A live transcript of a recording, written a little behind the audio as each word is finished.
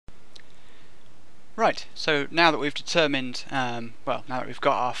Right, so now that we've determined, now that we've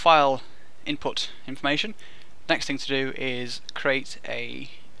got our file input information, the next thing to do is create a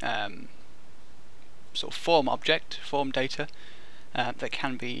sort of form object, form data, that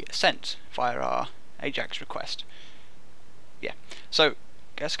can be sent via our AJAX request. Yeah, so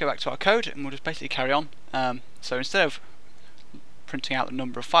let's go back to our code and we'll just basically carry on. So instead of printing out the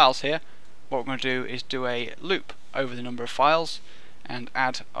number of files here, what we're going to do is do a loop over the number of files and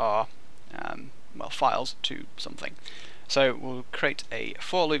add our files to something. So we'll create a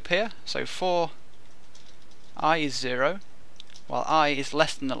for loop here. So for I is 0, while I is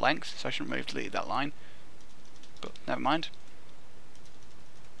less than the length, so I shouldn't really delete that line, but never mind.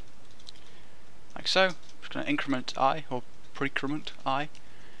 Like so. I'm just going to increment I, or precrement I,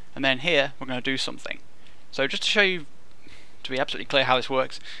 and then here we're going to do something. So just to show you, to be absolutely clear how this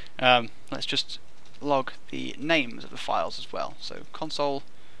works, let's just log the names of the files as well. So console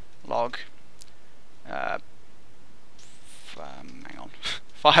log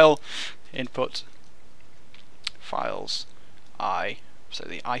file input files I, so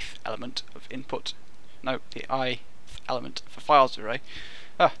the ith element of input, no, the ith element for files array,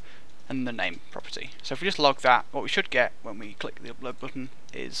 and the name property. So if we just log that, what we should get when we click the upload button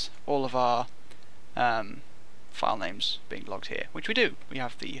is all of our file names being logged here, which we do. We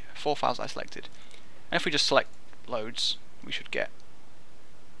have the 4 files I selected, and if we just select loads, we should get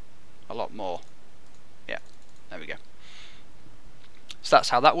a lot more. Yeah, there we go. So that's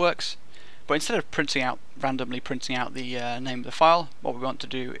how that works. But instead of randomly printing out the name of the file, what we want to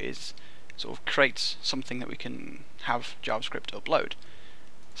do is sort of create something that we can have JavaScript upload.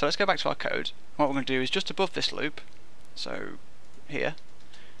 So let's go back to our code. What we're going to do is just above this loop, so here,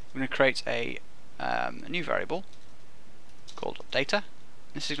 we're going to create a new variable called data.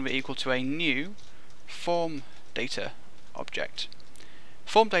 This is going to be equal to a new form data object.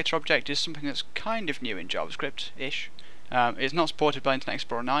 Form data object is something that's kind of new in JavaScript-ish. It's not supported by Internet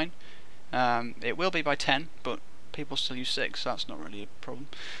Explorer 9. It will be by 10, but people still use 6, so that's not really a problem.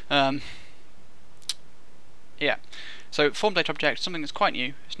 Yeah, so form data object is something that's quite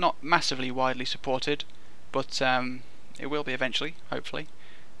new. It's not massively widely supported, but it will be eventually, hopefully.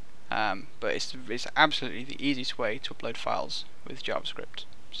 But it's absolutely the easiest way to upload files with JavaScript.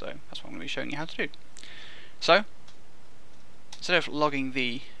 So that's what I'm going to be showing you how to do. So instead of logging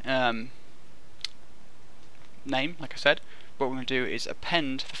the name, like I said, what we're going to do is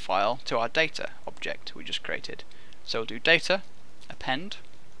append the file to our data object we just created. So we'll do data append,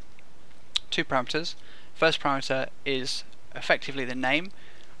 2 parameters. First parameter is effectively the name,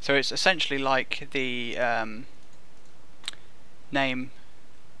 so it's essentially like the name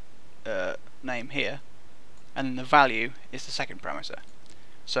here, and then the value is the second parameter.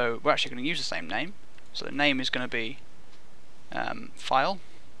 So we're actually going to use the same name. So the name is going to be file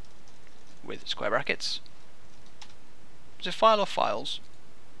with square brackets. Was it file or files?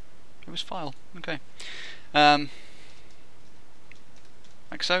 It was file. Okay. Like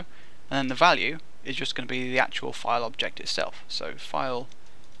so, and then the value is just going to be the actual file object itself. So file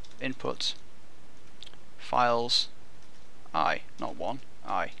input files I, not 1,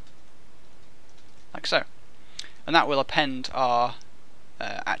 I. Like so. And that will append our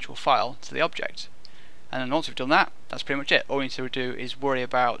actual file to the object. And then once we've done that, that's pretty much it. All we need to do is worry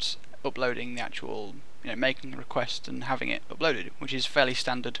about uploading the actual, making the request and having it uploaded, which is fairly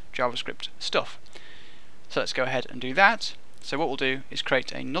standard JavaScript stuff. So let's go ahead and do that. So what we'll do is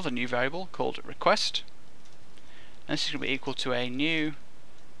create another new variable called request, and this is going to be equal to a new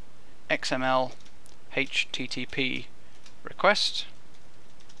XML HTTP request,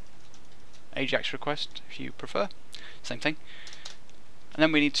 AJAX request if you prefer, same thing. And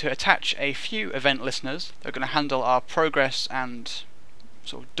then we need to attach a few event listeners that are going to handle our progress and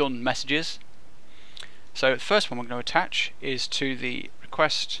sort of done messages. So the first one we're going to attach is to the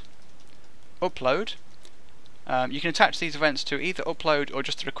request upload. You can attach these events to either upload or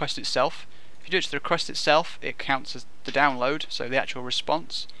just the request itself. If you do it to the request itself, it counts as the download, so the actual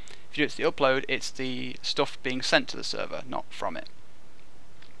response. If you do it to the upload, it's the stuff being sent to the server, not from it.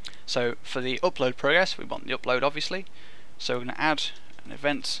 So for the upload progress, we want the upload obviously. So we're going to add an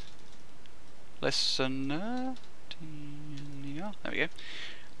event listener. There we go.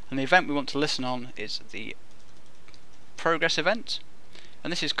 And the event we want to listen on is the progress event,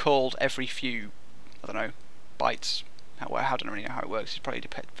 and this is called every few, I don't know, bytes. I don't really know how it works. It probably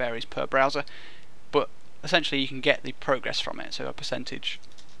varies per browser, but essentially you can get the progress from it, so a percentage.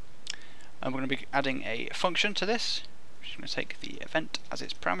 And we're going to be adding a function to this, which is going to take the event as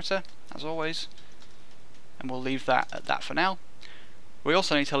its parameter, as always, and we'll leave that at that for now. We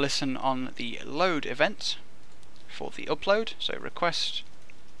also need to listen on the load event for the upload, so request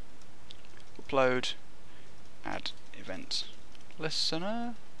upload add event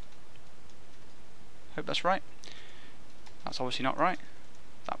listener. Hope that's right. That's obviously not right.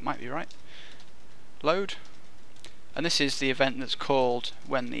 That might be right. Load. And this is the event that's called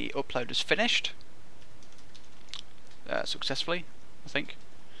when the upload is finished successfully, I think.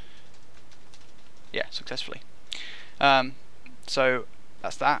 Yeah, successfully. So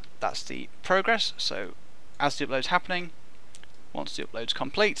that's that. That's the progress. So as the upload's happening, once the upload's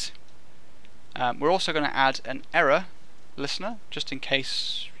complete, we're also going to add an error listener, just in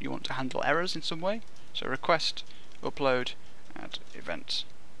case you want to handle errors in some way. So request upload add event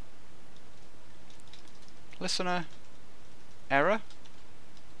listener error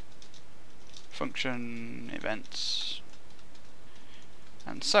function events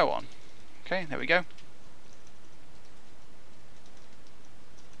and so on. Okay, there we go.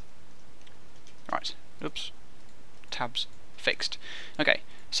 Right, oops, tabs fixed. Okay,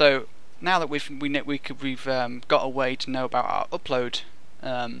 so now that we've got a way to know about our upload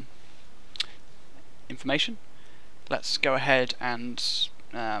information, let's go ahead and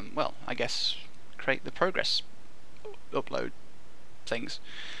well, I guess create the progress upload things.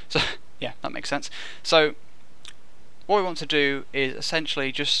 So yeah, that makes sense. So what we want to do is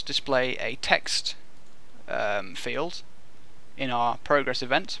essentially just display a text field in our progress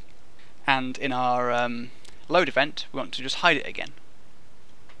event, and in our load event we want to just hide it again.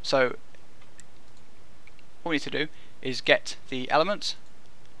 So what we need to do is get the element,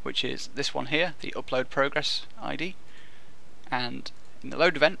 which is this one here, the upload progress ID, and in the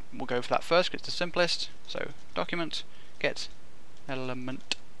load event we'll go for that first because it's the simplest. So document get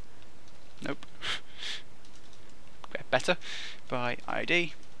element, nope, better, by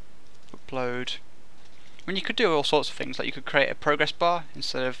ID, upload. I mean, you could do all sorts of things, like you could create a progress bar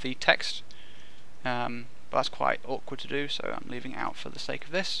instead of the text, but that's quite awkward to do, so I'm leaving it out for the sake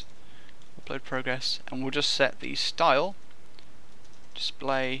of this. Upload progress, and we'll just set the style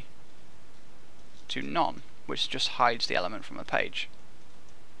display to none, which just hides the element from the page,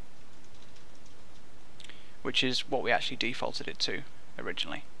 which is what we actually defaulted it to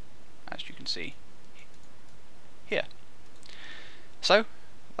originally, as you can see here. So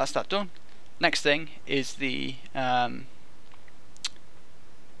that's that done. Next thing is the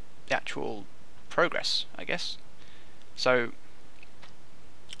actual progress, I guess. So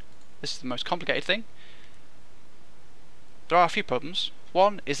this is the most complicated thing. There are a few problems.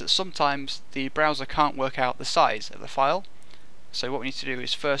 One is that sometimes the browser can't work out the size of the file, so what we need to do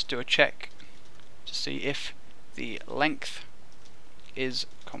is first do a check to see if the length is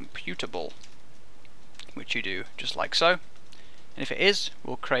computable, which you do just like so. And if it is,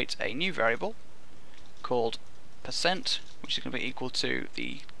 we'll create a new variable called %, which is going to be equal to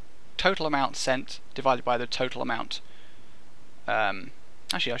the total amount sent divided by the total amount.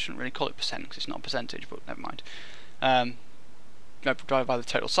 Actually, I shouldn't really call it percent because it's not a percentage, but never mind. Divided by the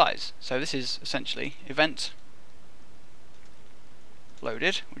total size. So this is essentially event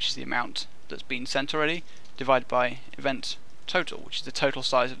loaded, which is the amount that's been sent already, divided by event total, which is the total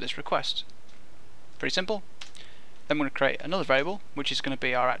size of this request. Pretty simple. Then we're going to create another variable, which is going to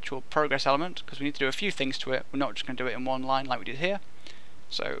be our actual progress element, because we need to do a few things to it. We're not just going to do it in one line like we did here.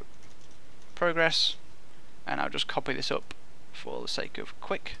 So progress, and I'll just copy this up for the sake of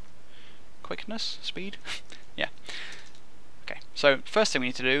quickness, speed. Yeah. Okay, so first thing we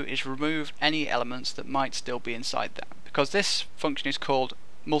need to do is remove any elements that might still be inside that, because this function is called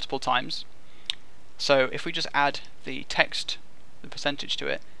multiple times. So if we just add the text, the percentage to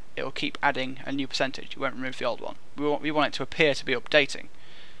it, it will keep adding a new percentage. It won't remove the old one. We want it to appear to be updating.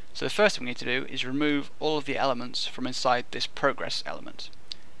 So the first thing we need to do is remove all of the elements from inside this progress element.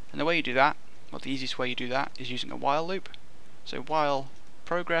 And the way you do that, well, the easiest way you do that is using a while loop. So while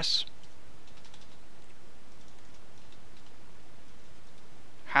progress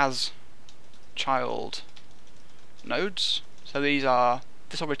has child nodes. So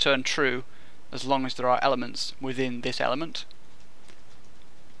this will return true as long as there are elements within this element.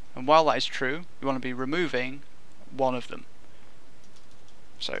 And while that is true, we want to be removing one of them.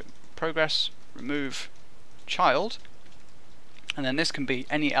 So progress remove child, and then this can be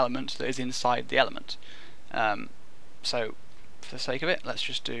any element that is inside the element. So for the sake of it, let's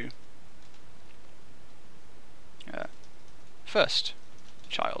just do first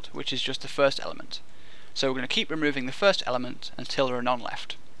child, which is just the first element. So we're going to keep removing the first element until there are none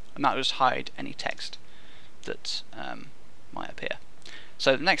left, and that will just hide any text that might appear.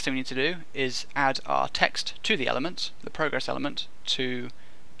 So the next thing we need to do is add our text to the element, the progress element, to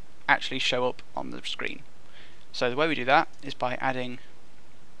actually show up on the screen. So the way we do that is by adding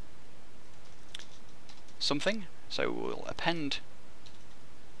something. So we'll append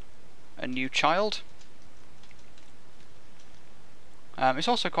a new child. It's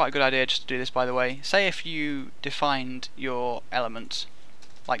also quite a good idea just to do this, by the way. Say if you defined your element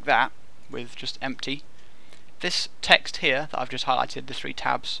like that, with just empty, this text here that I've just highlighted, the 3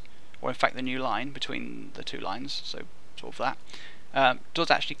 tabs, or in fact the new line between the 2 lines, so sort of that, does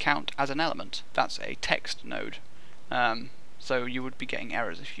actually count as an element. That's a text node. So you would be getting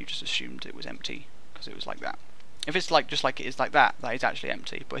errors if you just assumed it was empty, because it was like that. If it's like just like it is like that, that is actually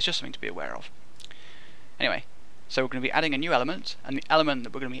empty, but it's just something to be aware of. Anyway, so we're going to be adding a new element, and the element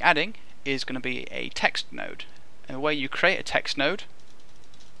that we're going to be adding is going to be a text node. And the way you create a text node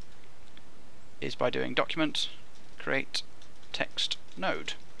is by doing document create text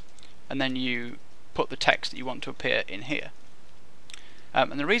node, and then you put the text that you want to appear in here.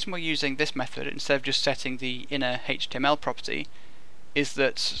 And the reason we're using this method instead of just setting the inner HTML property is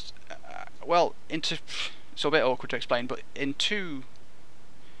that, well, it's a bit awkward to explain, but the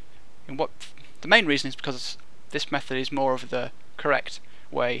main reason is because this method is more of the correct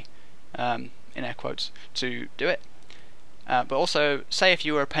way, in air quotes, to do it. But also, say if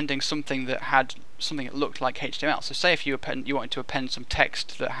you were appending something that had something that looked like HTML. So say if you wanted to append some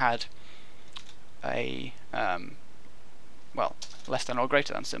text that had a well, less than or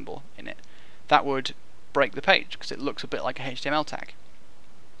greater than symbol in it, that would break the page because it looks a bit like a HTML tag,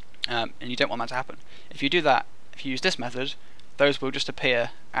 and you don't want that to happen. If you do that, if you use this method, those will just appear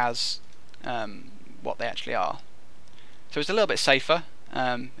as what they actually are. So it's a little bit safer,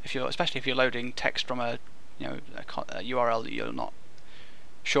 especially if you're loading text from a URL that you're not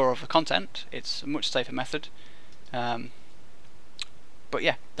sure of the content. It's a much safer method. But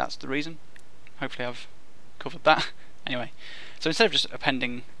yeah, that's the reason. Hopefully I've covered that. Anyway, so instead of just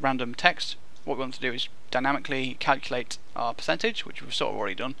appending random text, what we want to do is dynamically calculate our percentage, which we've sort of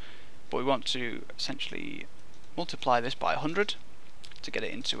already done, but we want to essentially multiply this by 100 to get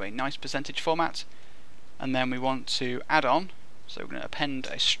it into a nice percentage format, and then we want to add on, so we're going to append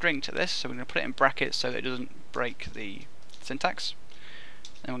a string to this, so we're going to put it in brackets so that it doesn't break the syntax,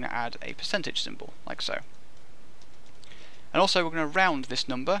 and we're going to add a percentage symbol, like so. And also we're going to round this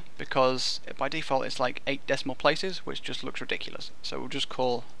number because by default it's like 8 decimal places, which just looks ridiculous. So we'll just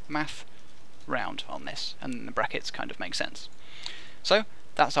call math round on this, and the brackets kind of make sense. So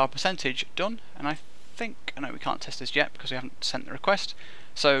that's our percentage done, and I know we can't test this yet because we haven't sent the request.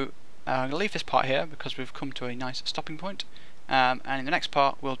 So I'm going to leave this part here because we've come to a nice stopping point, and in the next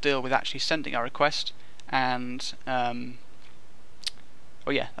part we'll deal with actually sending our request, and well,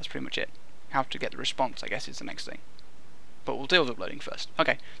 yeah, that's pretty much it. How to get the response, I guess, is the next thing. But we'll deal with uploading first.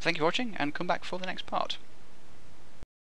 Okay, thank you for watching, and come back for the next part.